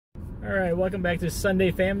Alright, welcome back to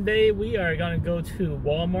Sunday Famday. We are going to go to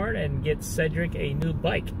Walmart and get Cedric a new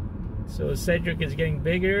bike. So Cedric is getting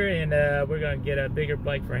bigger and we're going to get a bigger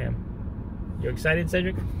bike for him. You excited,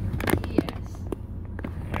 Cedric? Yes.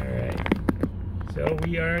 Alright, so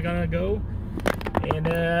we are going to go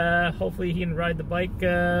and hopefully he can ride the bike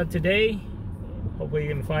today. Hopefully he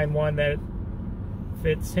can find one that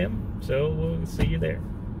fits him. So we'll see you there.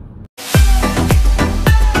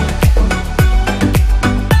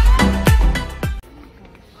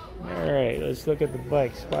 Alright, let's look at the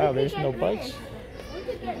bikes. Wow, there's no bikes. Look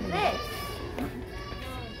at this.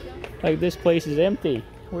 Like, this place is empty.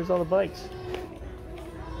 Where's all the bikes?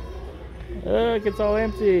 Look, it's all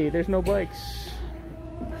empty. There's no bikes.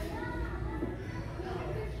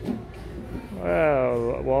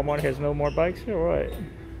 Wow, Walmart has no more bikes or what?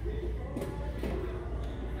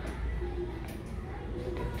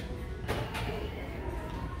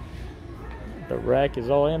 The rack is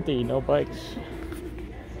all empty, no bikes.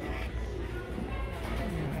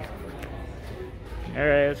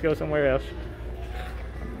 Alright, let's go somewhere else.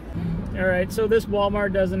 Alright, so this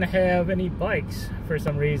Walmart doesn't have any bikes for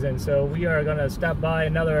some reason, so we are going to stop by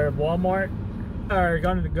another Walmart. We are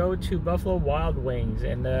going to go to Buffalo Wild Wings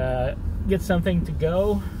and get something to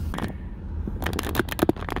go.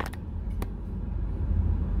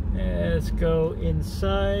 And let's go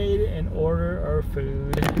inside and order our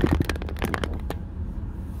food.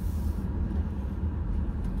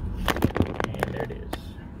 And there it is.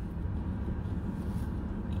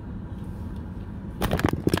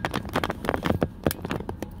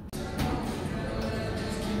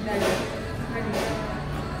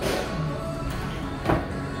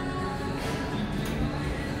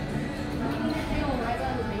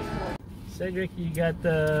 Cedric, you got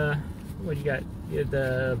the, what you got? You have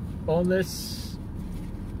the boneless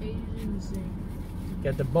Asian zing.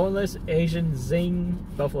 Got the boneless Asian zing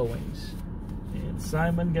buffalo wings. And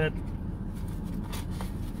Simon got,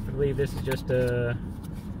 I believe this is just a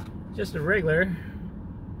regular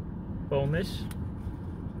boneless.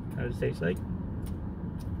 How does it taste like?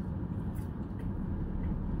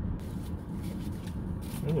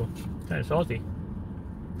 Ooh, kind of salty.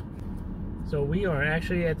 So we are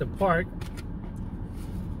actually at the park.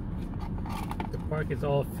 The park is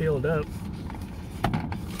all filled up.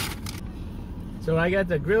 So I got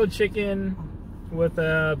the grilled chicken with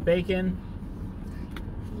bacon.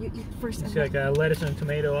 You first. It's got lettuce and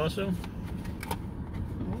tomato also.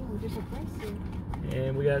 Oh, there's a price here.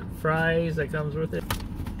 And we got fries that comes with it.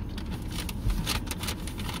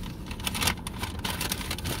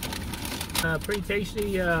 Pretty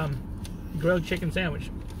tasty grilled chicken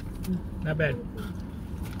sandwich. Not bad.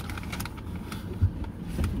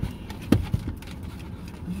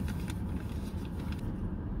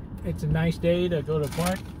 It's a nice day to go to the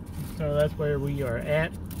park, so that's where we are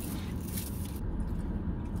at.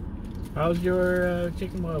 How's your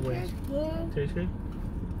chicken wild wings? Tastes good?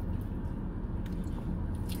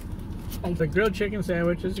 The grilled chicken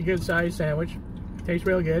sandwich is a good size sandwich. Tastes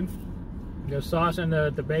real good. The sauce and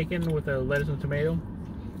the bacon with the lettuce and tomato.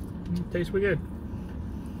 Tastes pretty good.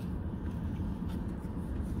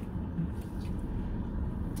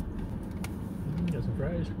 Got some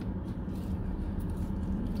fries.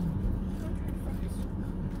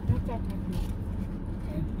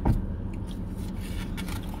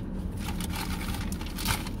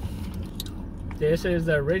 This is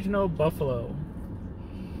the original buffalo.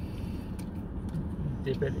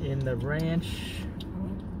 Dip it in the ranch.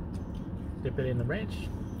 Dip it in the ranch.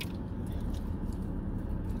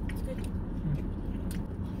 It's good.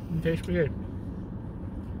 It tastes pretty good.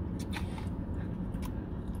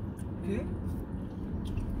 Good.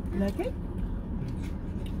 Like it?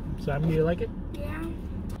 Simon, do you like it? Yeah.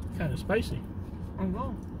 Kind of spicy. I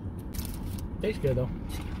will. Tastes good though.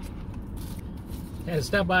 Yeah,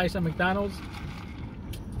 stop by some McDonald's.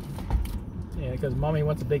 Yeah, because Mommy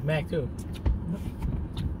wants a Big Mac too.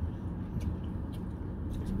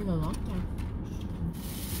 It's been a long time.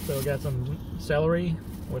 So we got some celery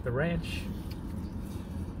with the ranch.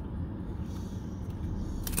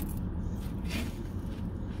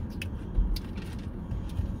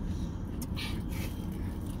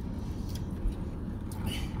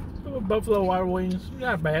 So Buffalo Wild Wings,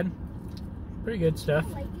 not bad. Pretty good stuff.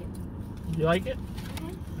 I like it. You like it?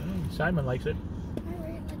 Mm-hmm. Simon likes it. I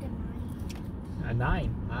rate it like A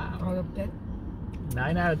 9. Wow. Out of 10?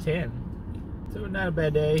 9 out of 10. So not a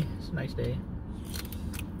bad day. It's a nice day.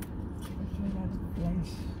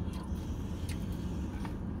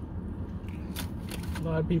 A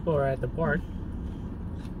lot of people are at the park.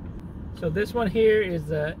 So this one here is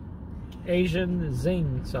the Asian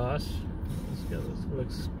zing sauce. This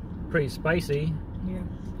looks pretty spicy. Yeah.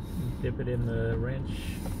 Dip it in the ranch.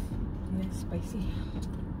 Yeah, it's spicy.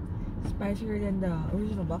 Spicier than the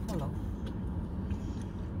original buffalo.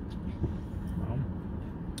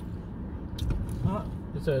 Oh,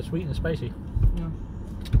 It's sweet and spicy. yeah.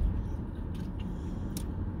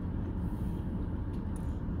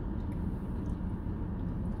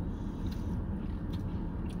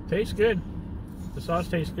 Tastes good. The sauce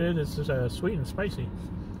tastes good. It's just sweet and spicy.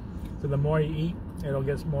 So the more you eat, it'll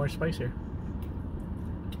get more spicier.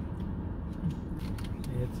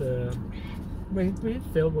 It's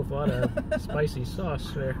filled with a lot of spicy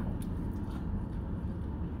sauce there.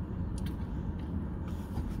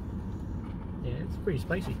 Yeah, it's pretty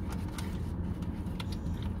spicy.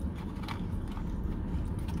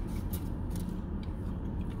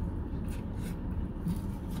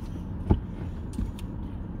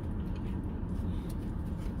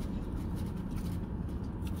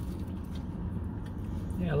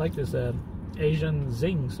 Yeah, I like this Asian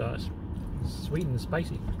zing sauce. It's sweet and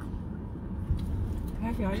spicy.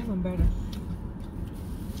 I feel even better.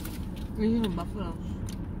 Original buffalo.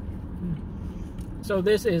 So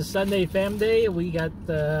this is Sunday Famday. We got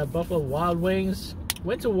Buffalo Wild Wings.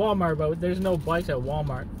 Went to Walmart, but there's no bikes at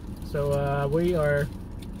Walmart. So we are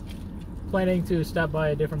planning to stop by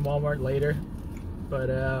a different Walmart later. But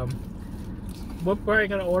we're probably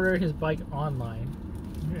going to order his bike online.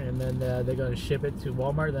 And then they're going to ship it to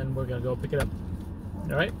Walmart. Then we're going to go pick it up.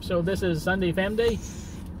 Alright, so this is Sunday Famday.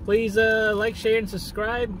 Please like, share, and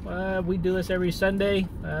subscribe. We do this every Sunday.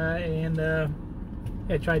 And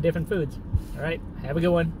yeah, try different foods. Alright, have a good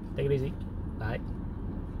one. Take it easy. Bye.